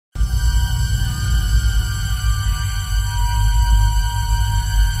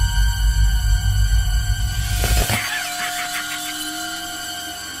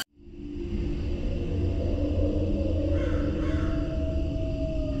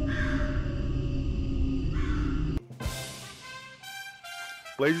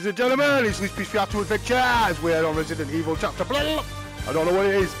Ladies and gentlemen, it's Least Peace Theatre Adventures. We're on Resident Evil Chapter blah, I don't know what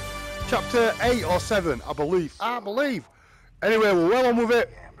it is. Chapter 8 or 7, I believe. Anyway, we're well on with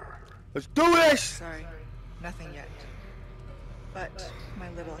it. Let's do this! Sorry, nothing yet. But my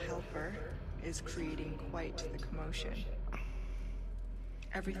little helper is creating quite the commotion.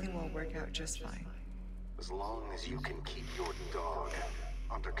 Everything will work out just fine. As long as you can keep your dog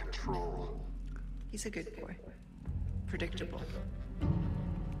under control. He's a good boy. Predictable.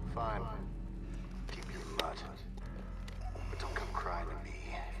 Fine. Keep your mutt. But don't come crying to me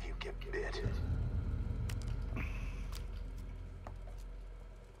if you get bit.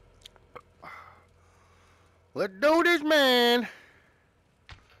 Let's do this, man.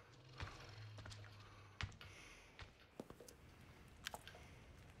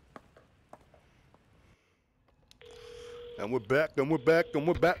 And we're back, and we're back, and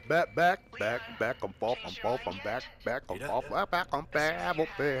we're back, I'm off, I'm back, I'm off, I'm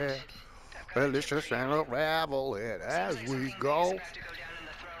back. Well, let's just unravel it as we go.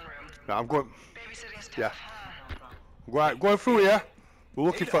 Now I'm going, yeah. Going through here. We're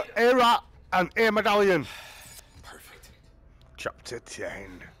looking for A-Rat and A Medallion. Perfect. Chapter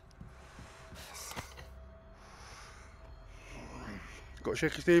 10. Got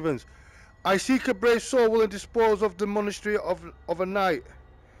Shaky Stevens. I seek a brave soul will dispose of the monastery of a night.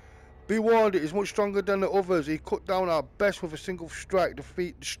 Be warned, it is much stronger than the others. He cut down our best with a single strike,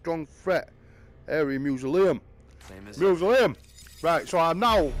 defeat the strong threat. Area Mausoleum. Mausoleum. Right, so I'm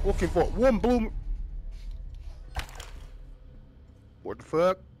now looking for one blue. What the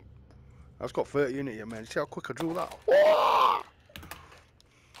fuck? That's got 30 in it here, man. See how quick I drew that? Whoa!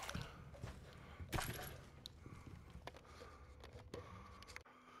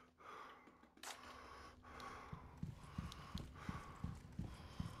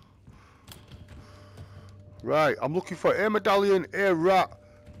 Right, I'm looking for a medallion, a rat,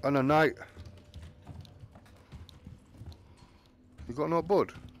 and a knight. You got no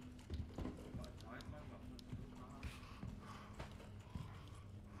bud?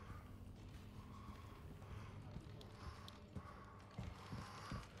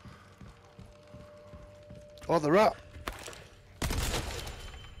 Oh, the rat.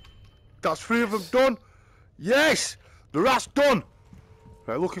 That's 3 of them done. Yes! The rat's done.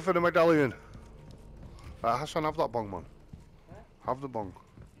 Right, looking for the medallion. Hassan, have that bong, man. Huh? Have the bong.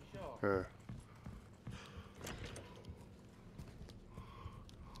 You sure? Yeah.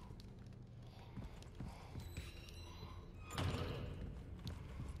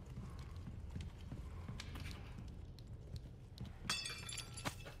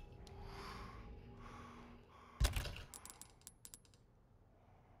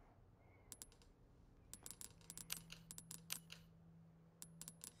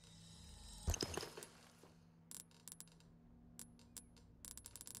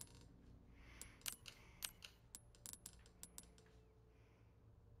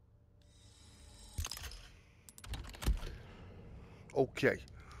 Okay,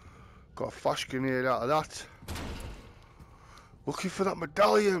 got a flash grenade out of that. Looking for that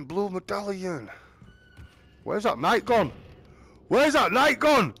medallion, blue medallion. Where's that knight gone? Where's that knight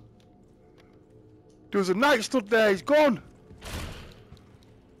gone? There was a knight stood there, he's gone.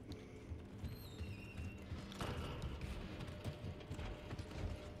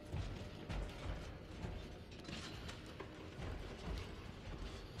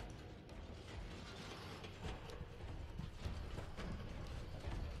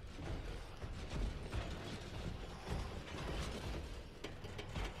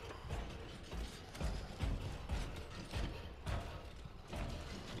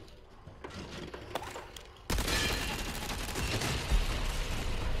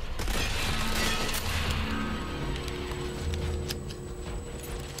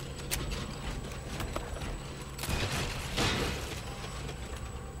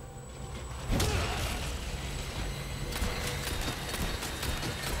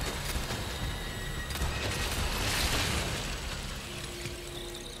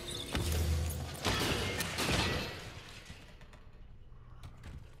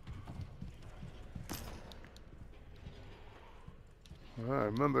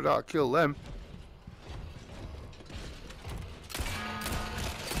 Alright, remember that, kill them.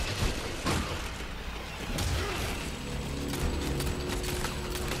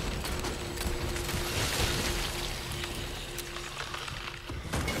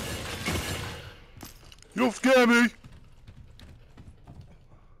 You'll scare me!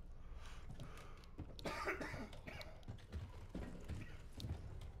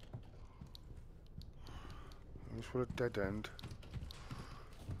 This for a dead end.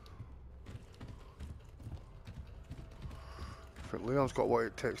 think Leon's got what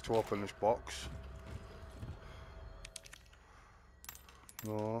it takes to open this box.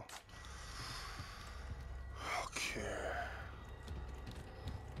 No. Okay.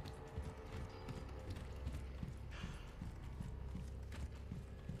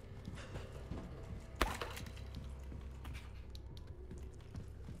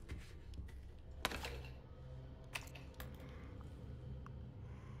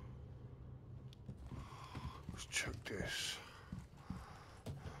 Let's check this.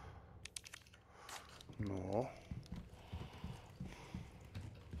 No.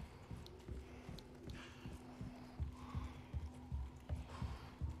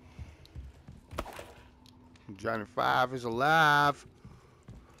 Johnny Five is alive.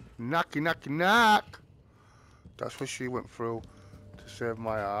 Knocky, knocky, knock. That's what she went through to save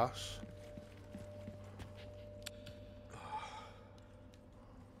my ass.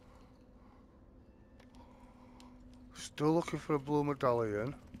 Still looking for a blue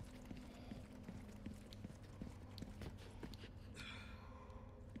medallion.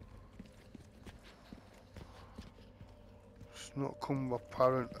 It's not come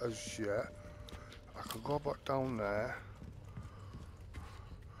apparent as yet. I could go back down there.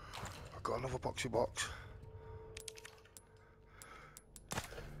 I've got another boxy box.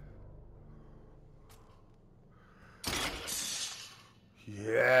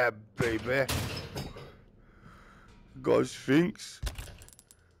 Yeah, baby. Got Sphinx.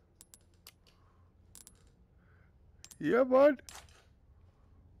 Yeah, man.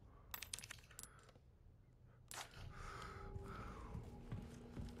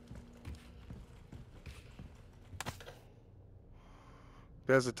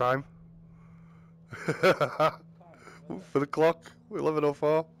 There's the time. For the clock,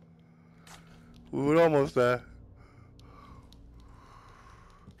 11:04. We were almost there.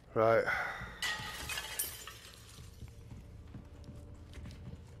 Right.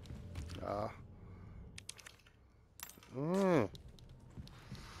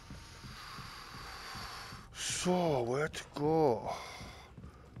 So, where to go?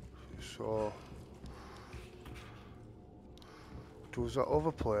 So, there was that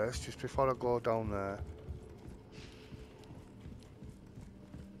other place just before I go down there.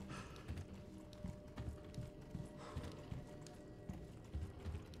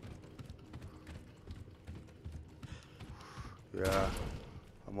 Yeah,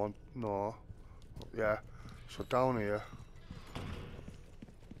 I'm on, no, yeah, so down here.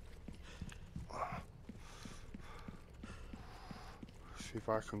 See if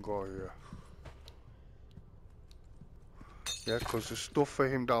I can go here. Yeah, because there's stuff for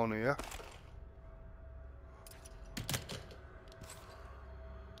him down here.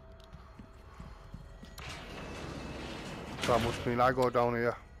 So that must mean I go down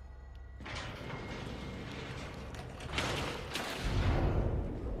here.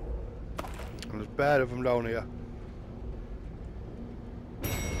 And there's bare of them down here.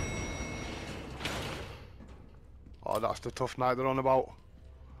 Oh, that's the tough night they're on about.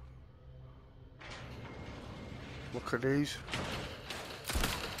 Look at these.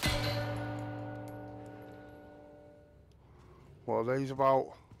 What are these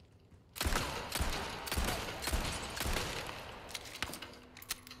about?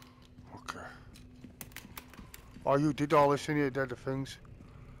 Okay. Oh, you did all this in here, did the things?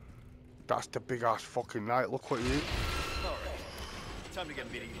 That's the big ass fucking night. Look what you eat. Alright. Time to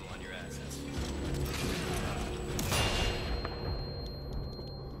get medieval on your asses.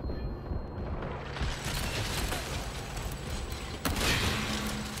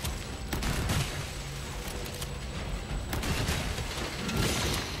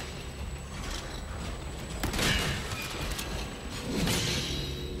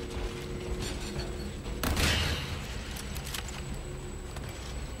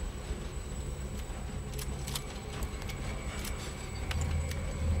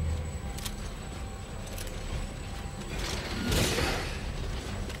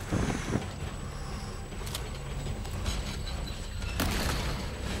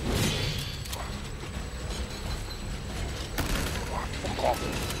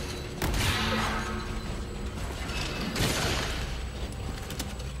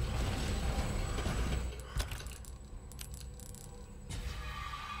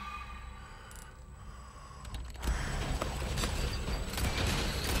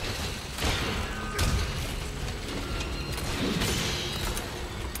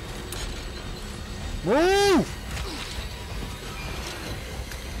 Move!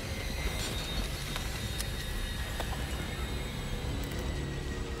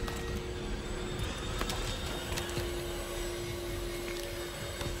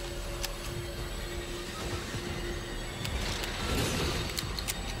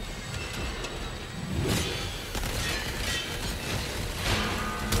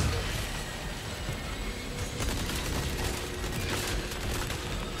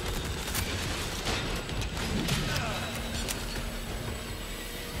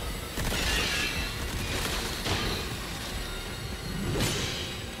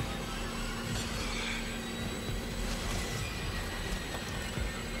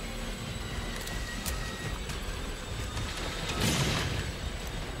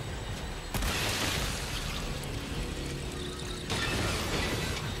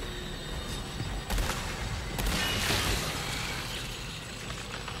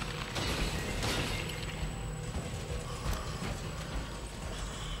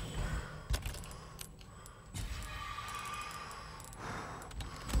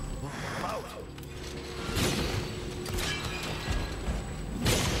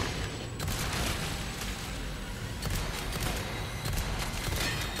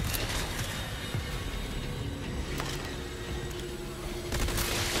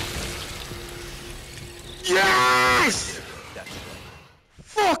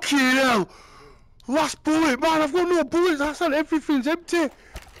 Fucking hell! Last bullet, man, I've got no bullets, that's it, everything's empty.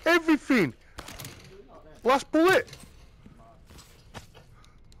 Everything. Last bullet.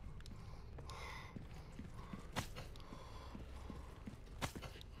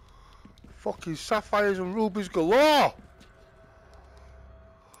 Fucking sapphires and rubies galore.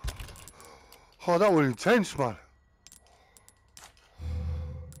 Oh, that was intense, man.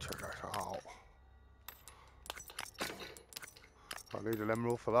 Check that out. I need an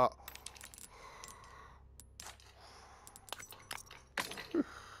emerald for that.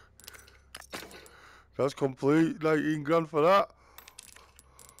 That's complete, 19 grand for that.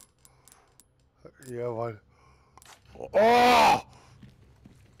 Yeah, man. Oh!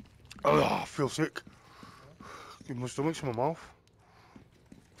 Oh, I feel sick. Give my stomach's in my mouth.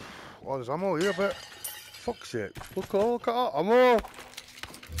 Oh, there's ammo here, but fuck's sake. Look at that ammo.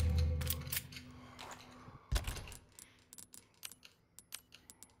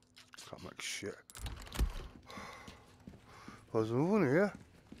 Can't make shit. There's another one here.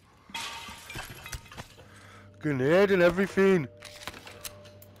 Grenade and everything.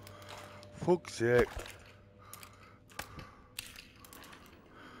 Fuck's sake.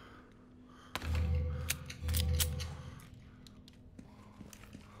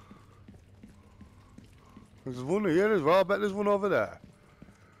 There's one here as well. I bet there's one over there.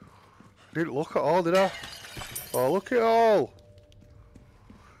 Didn't look at all, did I? Oh, look at all.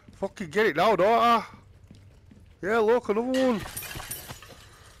 Fucking get it now, don't I? Yeah, look, another one.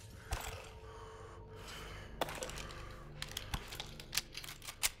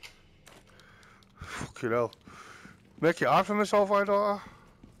 Fucking hell. Make it hard for myself, why don't I?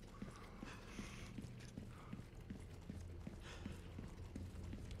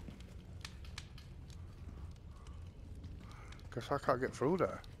 Guess I can't get through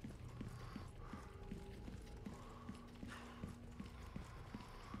there.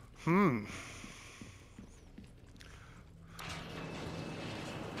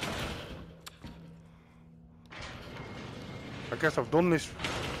 I guess I've done this.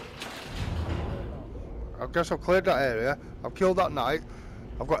 I guess I've cleared that area. I've killed that knight.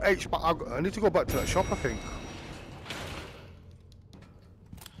 I've got 8 spots. I need to go back to that shop, I think.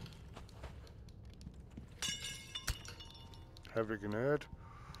 Heavy grenade.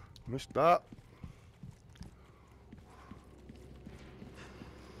 Missed that.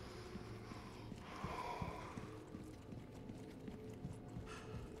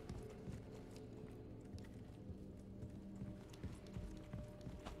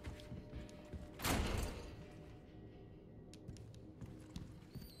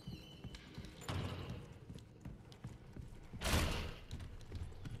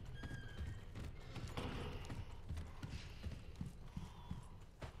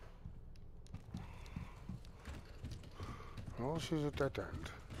 Oh, she's a dead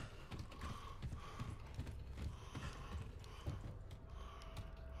end.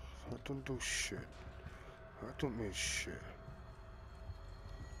 That don't do shit. That don't mean shit.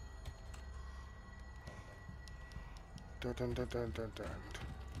 Dead end, dead end, dead end.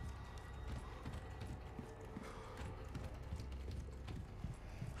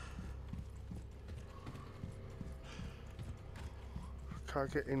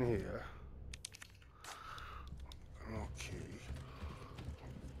 Can't get in here. Okay.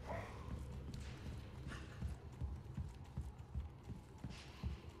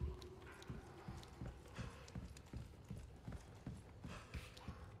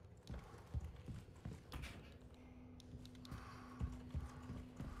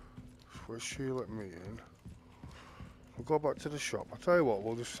 Where's she let me in? We'll go back to the shop. I'll tell you what,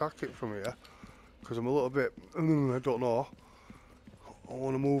 we'll just sack it from here. Because I'm a little bit, I don't know. I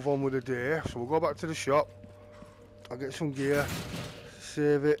want to move on with the day. So we'll go back to the shop. I'll get some gear.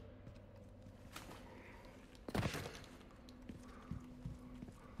 Save it.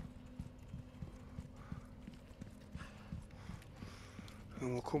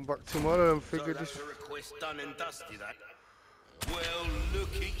 And we'll come back tomorrow and figure this. So that's a request done and dusty, that. Well,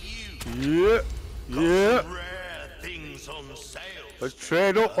 look at you. Yeah. Yeah. Some rare things on sale. Let's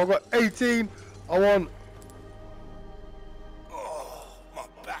trade up. I've got 18. I want. Oh, my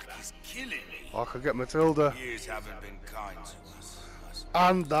back is killing me. I could get Matilda. Years haven't been kind to us.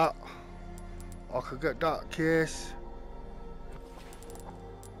 And that. I could get that case.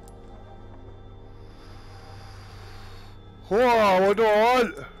 Whoa, what do I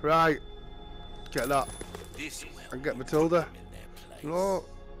want? Right. Get that. This will And get Matilda. in their place. No.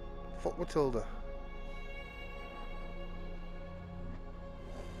 Fuck Matilda.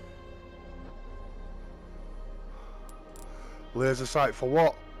 Laser sight for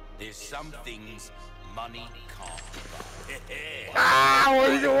what? There's some things money can't buy. Ah, what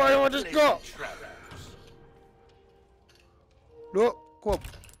do you it's got? No, come on.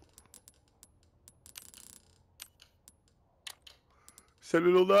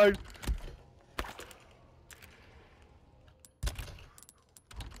 Sentinel-9.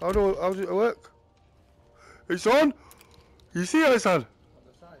 How's it work? It's on? You see it, son?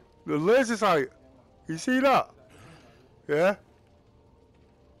 The laser sight. You see that? Yeah?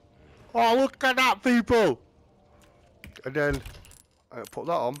 Oh, look at that, people! And then, I put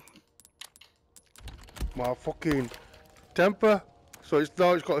that on. My fucking temper. So it's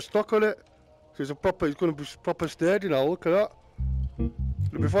now it's got a stock on it. So it's gonna be proper sturdy now, look at that.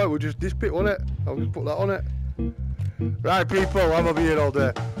 Before it was just this bit on it. I'll just put that on it. Right, people, I'm gonna be here all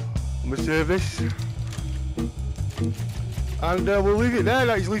day. On my service. And we'll leave it there.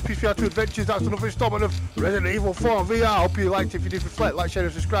 That is Leaf Peace 2 Adventures. That's another installment of Resident Evil 4 VR. I hope you liked it. If you did, reflect, like, share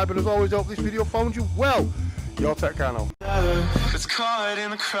and subscribe. And as always, I hope this video found you well. Your Tech Channel. It's caught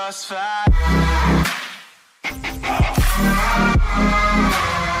in the crossfire.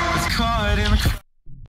 It's caught in the